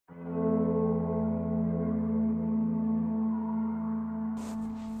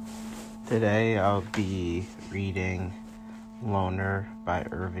Today I'll be reading Loner by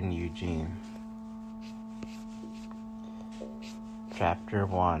Irving Eugene. Chapter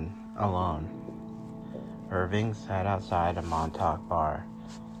 1, Alone. Irving sat outside a Montauk bar,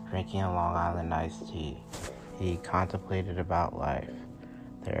 drinking a Long Island iced tea. He contemplated about life.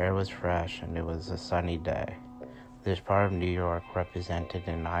 The air was fresh and it was a sunny day. This part of New York represented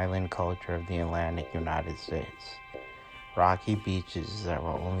an island culture of the Atlantic United States. Rocky beaches that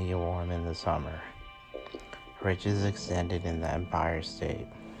were only warm in the summer. Riches extended in the Empire State.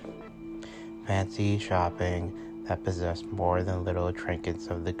 Fancy shopping that possessed more than little trinkets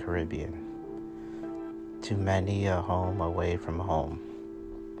of the Caribbean. To many, a home away from home.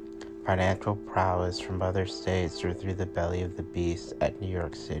 Financial prowess from other states through the belly of the beast at New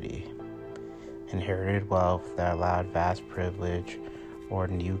York City. Inherited wealth that allowed vast privilege or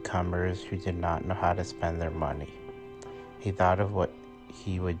newcomers who did not know how to spend their money. He thought of what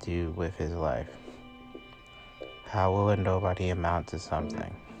he would do with his life. How will a nobody amount to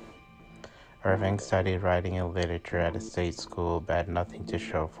something? Irving studied writing and literature at a state school but had nothing to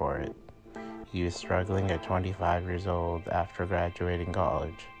show for it. He was struggling at 25 years old after graduating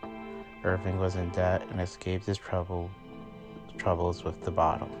college. Irving was in debt and escaped his troubles with the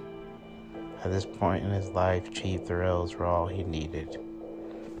bottle. At this point in his life, cheap thrills were all he needed.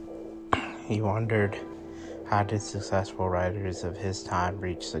 He wondered, how did successful writers of his time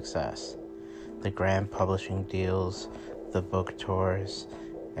reach success? The grand publishing deals, the book tours,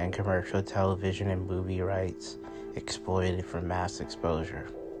 and commercial television and movie rights exploited for mass exposure.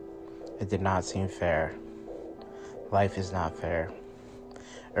 It did not seem fair. Life is not fair.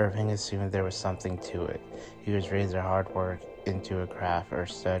 Irving assumed there was something to it. He was raised that hard work into a craft or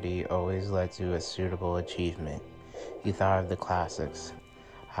study always led to a suitable achievement. He thought of the classics.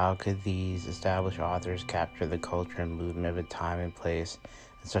 How could these established authors capture the culture and movement of a time and place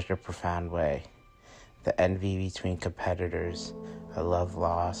in such a profound way? The envy between competitors, a love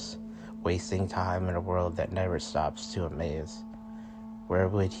lost, wasting time in a world that never stops to amaze. Where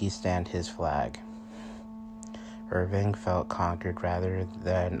would he stand his flag? Irving felt conquered rather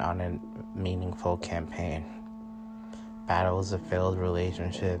than on a meaningful campaign. Battles of failed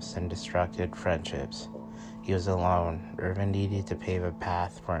relationships and destructive friendships. He was alone. Irving needed to pave a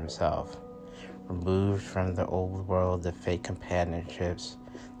path for himself. Removed from the old world of fake companionships,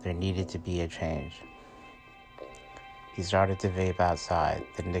 there needed to be a change. He started to vape outside.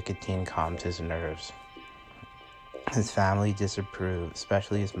 The nicotine calmed his nerves. His family disapproved,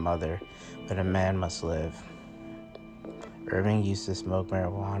 especially his mother, but a man must live. Irving used to smoke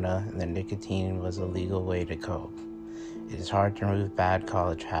marijuana, and the nicotine was a legal way to cope. It is hard to remove bad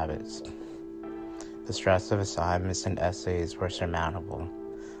college habits. The stress of assignments and essays were surmountable.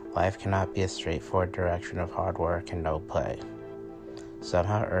 Life cannot be a straightforward direction of hard work and no play.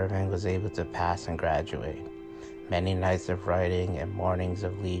 Somehow Irving was able to pass and graduate. Many nights of writing and mornings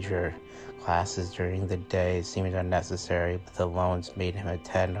of leisure classes during the day seemed unnecessary, but the loans made him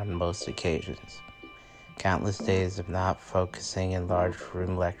attend on most occasions. Countless days of not focusing in large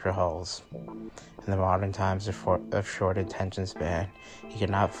room lecture halls. In the modern times of short attention span, he could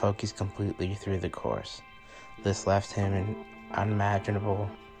not focus completely through the course. This left him in unmanageable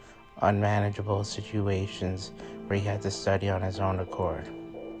situations where he had to study on his own accord.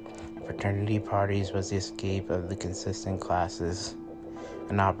 Fraternity parties was the escape of the consistent classes,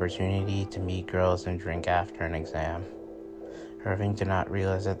 an opportunity to meet girls and drink after an exam. Irving did not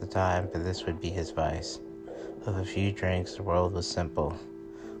realize at the time, but this would be his vice. With a few drinks, the world was simple.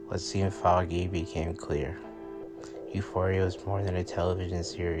 What seemed foggy became clear. Euphoria was more than a television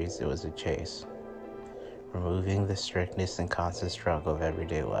series, it was a chase. Removing the strictness and constant struggle of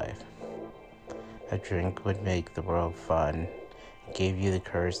everyday life. A drink would make the world fun, and gave you the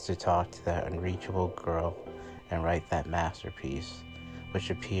courage to talk to that unreachable girl and write that masterpiece, which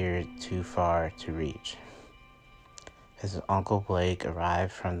appeared too far to reach. His Uncle Blake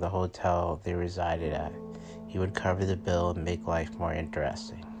arrived from the hotel they resided at. He would cover the bill and make life more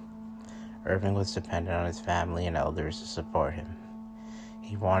interesting. Irving was dependent on his family and elders to support him.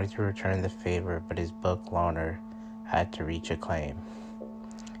 He wanted to return the favor, but his book, Loner, had to reach acclaim.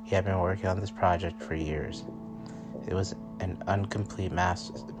 He had been working on this project for years. It was an incomplete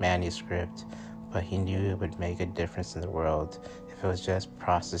manuscript, but he knew it would make a difference in the world if it was just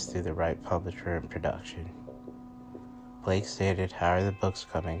processed through the right publisher and production. Blake stated, "How are the books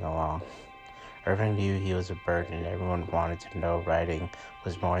coming along?" Irving knew he was a burden and everyone wanted to know writing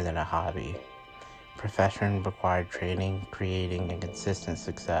was more than a hobby. Profession required training, creating, and consistent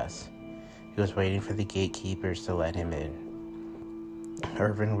success. He was waiting for the gatekeepers to let him in.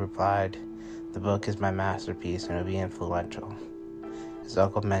 Irving replied, "The book is my masterpiece and it will be influential." His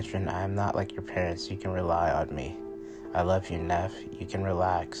uncle mentioned, "I am not like your parents. You can rely on me. I love you, Neff. You can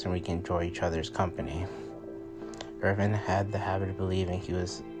relax and we can enjoy each other's company." Irving had the habit of believing he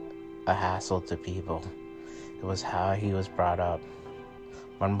was a hassle to people. It was how he was brought up.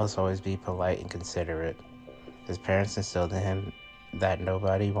 One must always be polite and considerate. His parents instilled in him that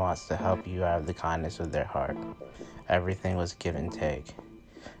nobody wants to help you out of the kindness of their heart. Everything was give and take,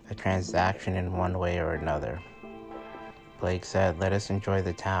 a transaction in one way or another. Blake said, "Let us enjoy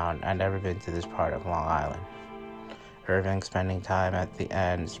the town. I've never been to this part of Long Island." Irving, spending time at the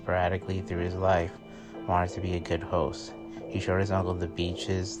end sporadically through his life, wanted to be a good host. He showed his uncle the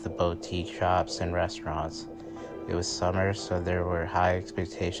beaches, the boutique shops, and restaurants. It was summer, so there were high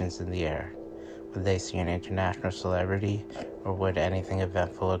expectations in the air. Would they see an international celebrity, or would anything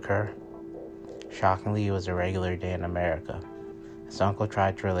eventful occur? Shockingly, it was a regular day in America. His uncle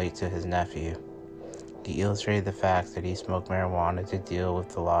tried to relate to his nephew. He illustrated the fact that he smoked marijuana to deal with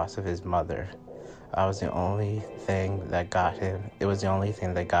the loss of his mother. It was the only thing that got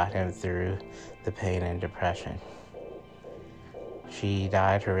him through the pain and depression. She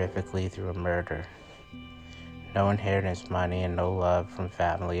died horrifically through a murder. No inheritance money and no love from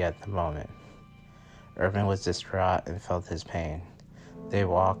family at the moment. Irving was distraught and felt his pain. They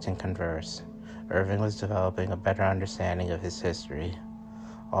walked and conversed. Irving was developing a better understanding of his history.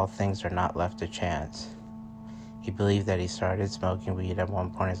 All things are not left to chance. He believed that he started smoking weed at one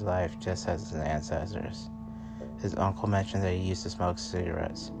point in his life, just as his ancestors. His uncle mentioned that he used to smoke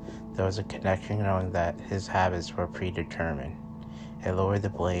cigarettes. There was a connection knowing that his habits were predetermined. It lowered the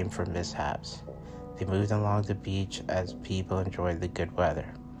blame for mishaps. They moved along the beach as people enjoyed the good weather.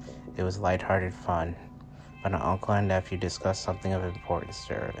 It was lighthearted fun, but an uncle and nephew discussed something of importance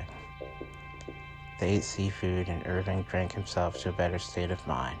to Irving. They ate seafood, and Irving drank himself to a better state of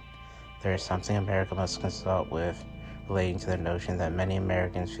mind. There is something America must consult with relating to the notion that many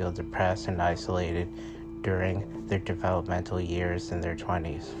Americans feel depressed and isolated during their developmental years in their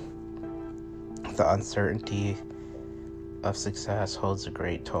 20s. The uncertainty of success holds a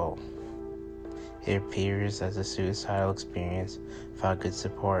great toll. It appears as a suicidal experience. Without good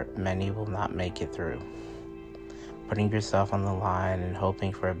support, many will not make it through. Putting yourself on the line and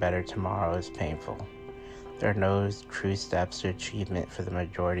hoping for a better tomorrow is painful. There are no true steps to achievement for the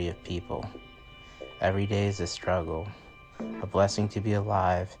majority of people. Every day is a struggle, a blessing to be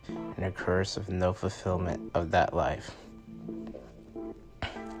alive, and a curse of no fulfillment of that life.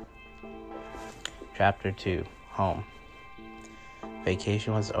 Chapter 2. Home.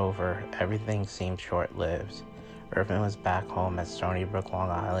 Vacation was over. Everything seemed short-lived. Irving was back home at Stony Brook, Long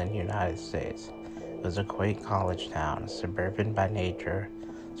Island, United States. It was a quaint college town, suburban by nature,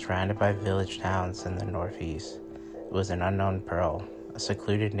 surrounded by village towns in the northeast. It was an unknown pearl, a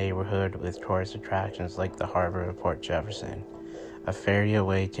secluded neighborhood with tourist attractions like the harbor of Port Jefferson, a ferry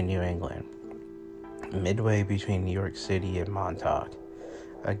away to New England, midway between New York City and Montauk,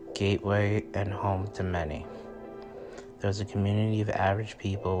 a gateway and home to many. There was a community of average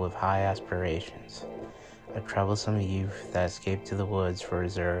people with high aspirations, a troublesome youth that escaped to the woods for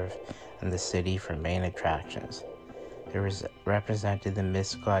reserve and the city for main attractions. It represented the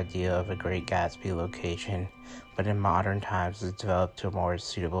mystical idea of a Great Gatsby location, but in modern times has developed to a more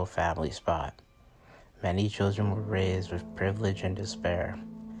suitable family spot. Many children were raised with privilege and despair.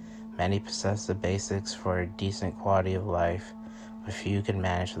 Many possessed the basics for a decent quality of life, but few could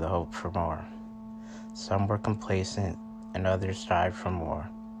manage the hope for more. Some were complacent, and others strived for more.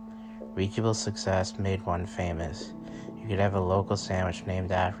 Reachable success made one famous. You could have a local sandwich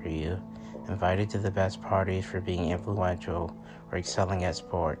named after you, invited to the best parties for being influential or excelling at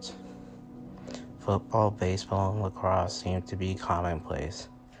sports. Football, baseball, and lacrosse seemed to be commonplace,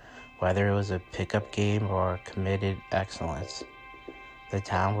 whether it was a pickup game or committed excellence. The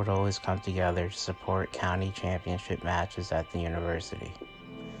town would always come together to support county championship matches at the university.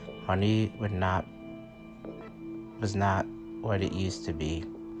 Money was not what it used to be.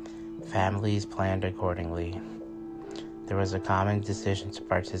 Families planned accordingly. There was a common decision to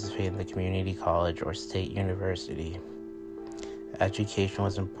participate in the community college or state university. Education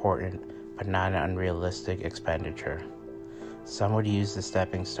was important, but not an unrealistic expenditure. Some would use the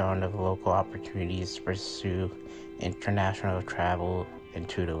stepping stone of local opportunities to pursue international travel and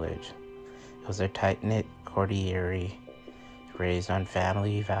tutelage. It was a tight-knit coterie raised on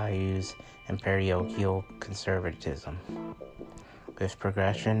family values and parochial conservatism. With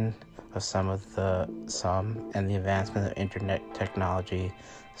progression of some and the advancement of internet technology,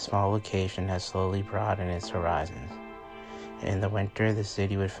 the small location has slowly broadened its horizons. In the winter, the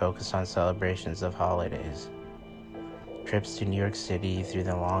city would focus on celebrations of holidays. Trips to New York City through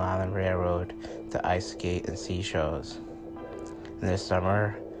the Long Island Railroad to ice skate and see shows. In the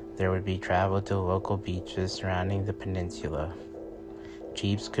summer, there would be travel to local beaches surrounding the peninsula.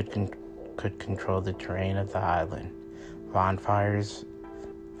 Jeeps could control the terrain of the island. Bonfires,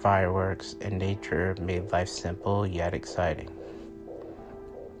 fireworks, and nature made life simple yet exciting.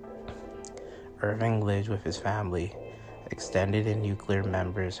 Irving lived with his family. Extended and nuclear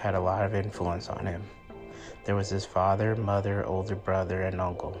members had a lot of influence on him. There was his father, mother, older brother, and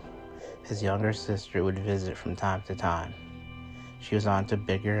uncle. His younger sister would visit from time to time. She was on to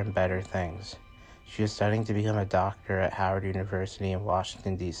bigger and better things. She was studying to become a doctor at Howard University in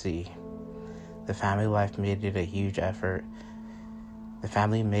Washington, D.C. The family made it a huge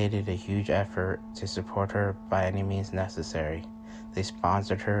effort to support her by any means necessary. They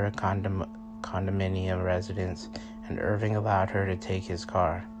sponsored her a condominium residence, and Irving allowed her to take his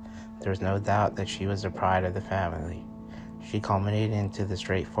car. There was no doubt that she was the pride of the family. She culminated into the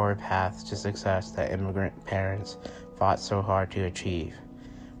straightforward path to success that immigrant parents fought so hard to achieve.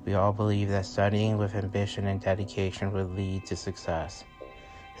 We all believed that studying with ambition and dedication would lead to success.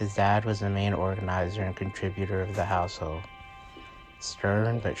 His dad was the main organizer and contributor of the household.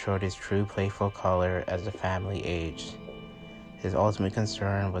 Stern, but showed his true playful color as the family aged. His ultimate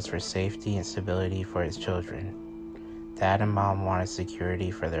concern was for safety and stability for his children. Dad and Mom wanted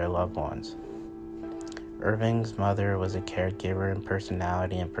security for their loved ones. Irving's mother was a caregiver in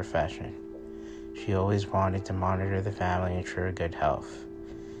personality and profession. She always wanted to monitor the family and ensure good health.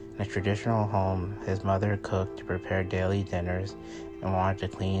 In a traditional home, his mother cooked to prepare daily dinners and wanted to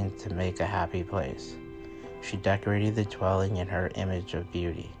clean to make a happy place. She decorated the dwelling in her image of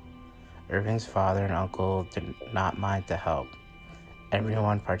beauty. Irving's father and uncle did not mind to help.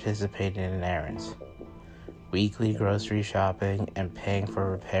 Everyone participated in errands. Weekly grocery shopping and paying for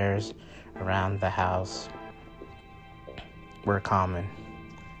repairs around the house were common.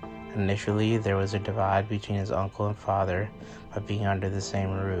 Initially, there was a divide between his uncle and father by being under the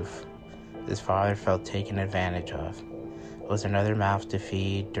same roof. His father felt taken advantage of. It was another mouth to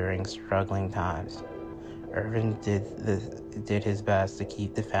feed during struggling times. Irving did his best to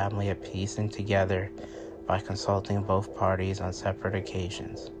keep the family at peace and together by consulting both parties on separate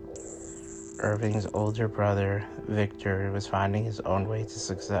occasions. Irving's older brother, Victor, was finding his own way to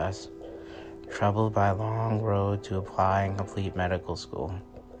success, troubled by a long road to apply and complete medical school.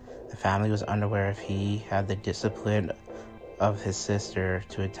 The family was unaware if he had the discipline of his sister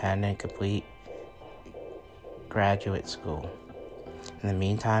to attend and complete graduate school. In the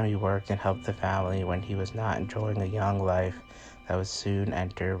meantime, he worked and helped the family when he was not enjoying a young life that would soon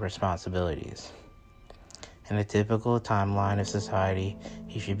enter responsibilities. In a typical timeline of society,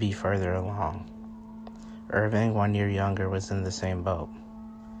 he should be further along. Irving, 1 year younger, was in the same boat.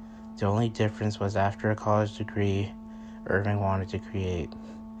 The only difference was after a college degree, Irving wanted to create.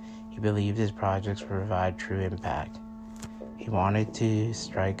 He believed his projects would provide true impact. He wanted to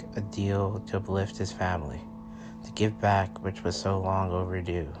strike a deal to uplift his family, to give back which was so long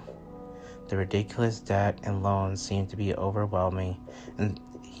overdue. The ridiculous debt and loans seemed to be overwhelming, and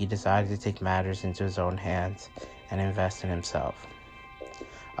he decided to take matters into his own hands and invest in himself.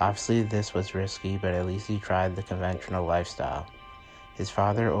 Obviously, this was risky, but at least he tried the conventional lifestyle. His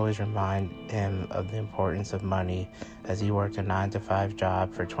father always reminded him of the importance of money as he worked a 9-to-5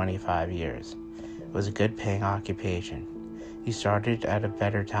 job for 25 years. It was a good paying occupation. He started at a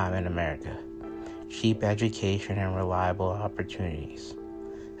better time in America. Cheap education and reliable opportunities.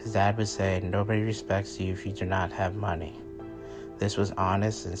 His dad would say, "Nobody respects you if you do not have money." This was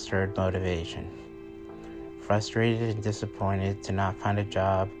honest and stirred motivation. Frustrated and disappointed to not find a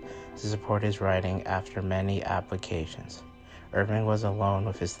job to support his writing after many applications, Irving was alone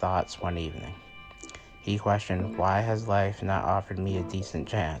with his thoughts one evening. He questioned, "Why has life not offered me a decent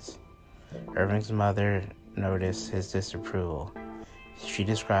chance?" Irving's mother noticed his disapproval. She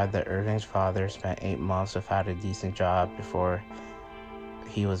described that Irving's father spent 8 months without a decent job before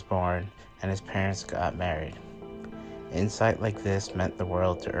he was born, and his parents got married. Insight like this meant the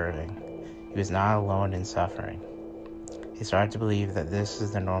world to Irving. He was not alone in suffering. He started to believe that this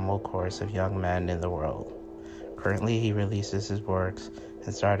is the normal course of young men in the world. Currently, he releases his works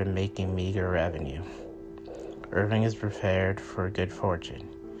and started making meager revenue. Irving is prepared for good fortune.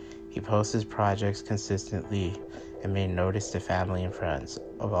 He posts his projects consistently and made notice to family and friends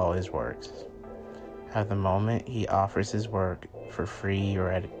of all his works. At the moment, he offers his work for free or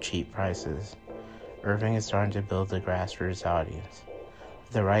at cheap prices. Irving is starting to build a grassroots audience.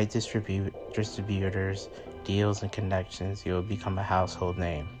 With the right distributors, deals, and connections, he will become a household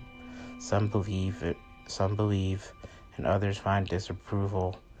name. Some believe, and others find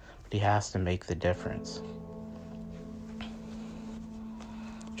disapproval, but he has to make the difference.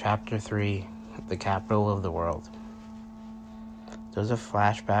 Chapter 3: The Capital of the World. There was a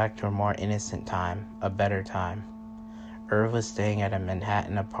flashback to a more innocent time, a better time. Irv was staying at a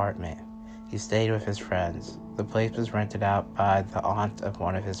Manhattan apartment. He stayed with his friends. The place was rented out by the aunt of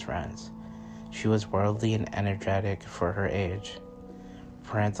one of his friends. She was worldly and energetic for her age.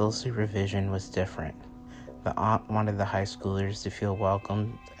 Parental supervision was different. The aunt wanted the high schoolers to feel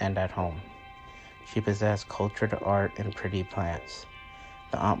welcomed and at home. She possessed cultured art and pretty plants.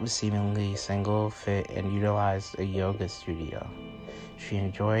 The aunt was seemingly single, fit, and utilized a yoga studio. She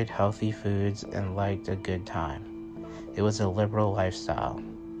enjoyed healthy foods and liked a good time. It was a liberal lifestyle.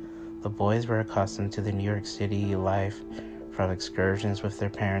 The boys were accustomed to the New York City life from excursions with their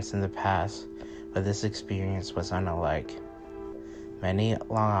parents in the past, but this experience was unlike. Many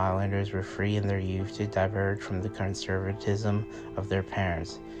Long Islanders were free in their youth to diverge from the conservatism of their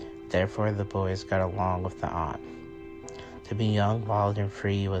parents. Therefore, the boys got along with the aunt. To be young, wild, and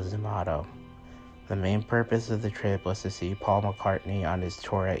free was the motto. The main purpose of the trip was to see Paul McCartney on his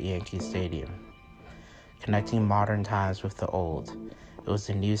tour at Yankee Stadium. Connecting modern times with the old, it was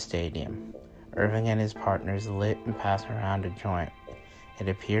the new stadium. Irving and his partners lit and passed around a joint. It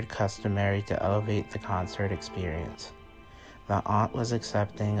appeared customary to elevate the concert experience. The aunt was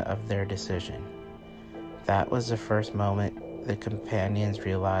accepting of their decision. That was the first moment the companions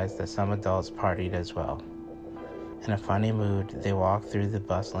realized that some adults partied as well. In a funny mood, they walked through the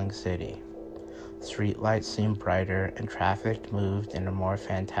bustling city. Streetlights seemed brighter and traffic moved in a more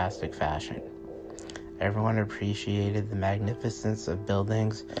fantastic fashion. Everyone appreciated the magnificence of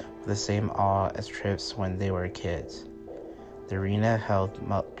buildings with the same awe as trips when they were kids. The arena held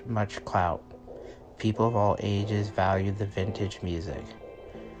much clout. People of all ages valued the vintage music.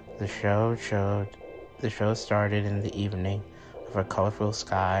 The show started in the evening with a colorful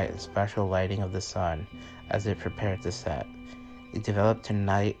sky and special lighting of the sun as it prepared to set. It developed to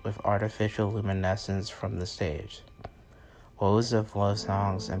night with artificial luminescence from the stage. Woes of love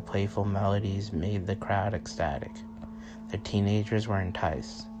songs and playful melodies made the crowd ecstatic. The teenagers were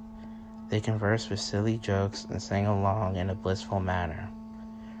enticed. They conversed with silly jokes and sang along in a blissful manner.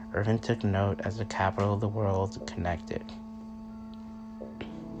 Irving took note as the capital of the world connected.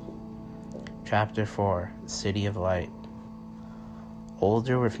 Chapter 4, City of Light.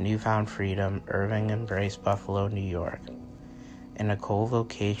 Older with newfound freedom, Irving embraced Buffalo, New York. In a cold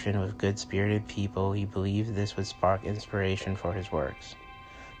location with good-spirited people, he believed this would spark inspiration for his works.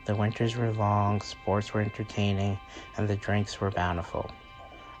 The winters were long, sports were entertaining, and the drinks were bountiful.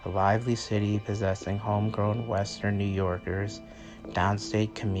 A lively city possessing homegrown Western New Yorkers,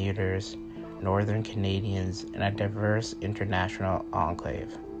 downstate commuters, Northern Canadians, and a diverse international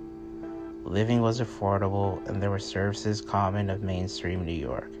enclave. Living was affordable, and there were services common of mainstream New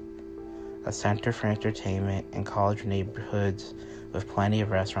York. A center for entertainment and college neighborhoods with plenty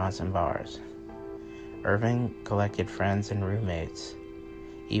of restaurants and bars. Irving collected friends and roommates.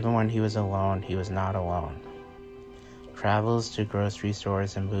 Even when he was alone, he was not alone. Travels to grocery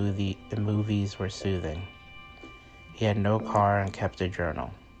stores and movies were soothing. He had no car and kept a journal.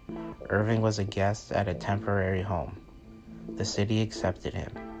 Irving was a guest at a temporary home. The city accepted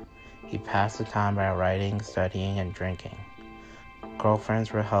him. He passed the time by writing, studying, and drinking.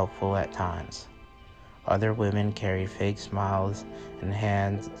 Girlfriends were helpful at times. Other women carried fake smiles and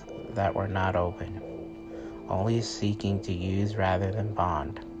hands that were not open, only seeking to use rather than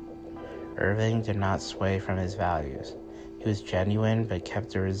bond. Irving did not sway from his values. He was genuine but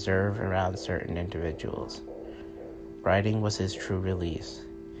kept a reserve around certain individuals. Writing was his true release.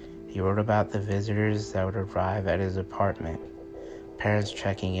 He wrote about the visitors that would arrive at his apartment, parents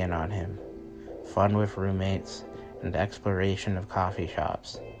checking in on him, fun with roommates, and exploration of coffee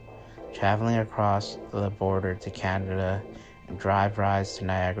shops, traveling across the border to Canada, and drive rides to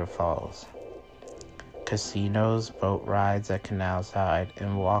Niagara Falls. Casinos, boat rides at Canalside,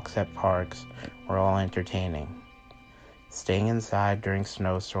 and walks at parks were all entertaining. Staying inside during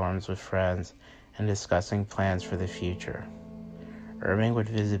snowstorms with friends and discussing plans for the future. Irving would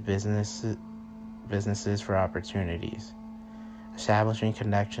visit businesses for opportunities, establishing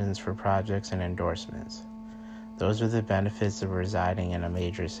connections for projects and endorsements. Those were the benefits of residing in a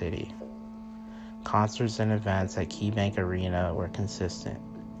major city. Concerts and events at KeyBank Arena were consistent.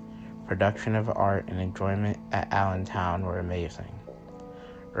 Production of art and enjoyment at Allentown were amazing.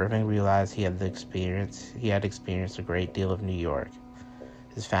 Irving realized he had experienced a great deal of New York.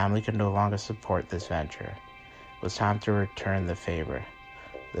 His family could no longer support this venture. It was time to return the favor.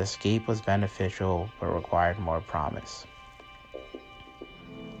 The escape was beneficial, but required more promise.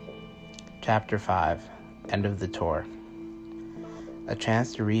 Chapter 5, End of the Tour. A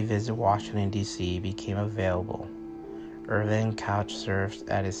chance to revisit Washington, D.C. became available. Irving couch surfed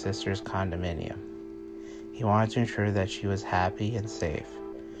at his sister's condominium. He wanted to ensure that she was happy and safe.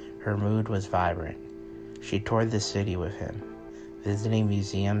 Her mood was vibrant. She toured the city with him, visiting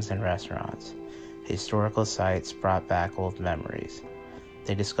museums and restaurants. Historical sites brought back old memories.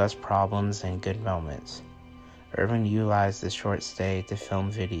 They discussed problems and good moments. Irving utilized the short stay to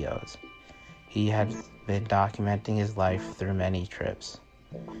film videos. He had been documenting his life through many trips.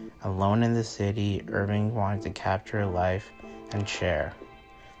 Alone in the city, Irving wanted to capture life and share.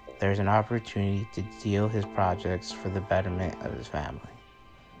 There's an opportunity to deal his projects for the betterment of his family.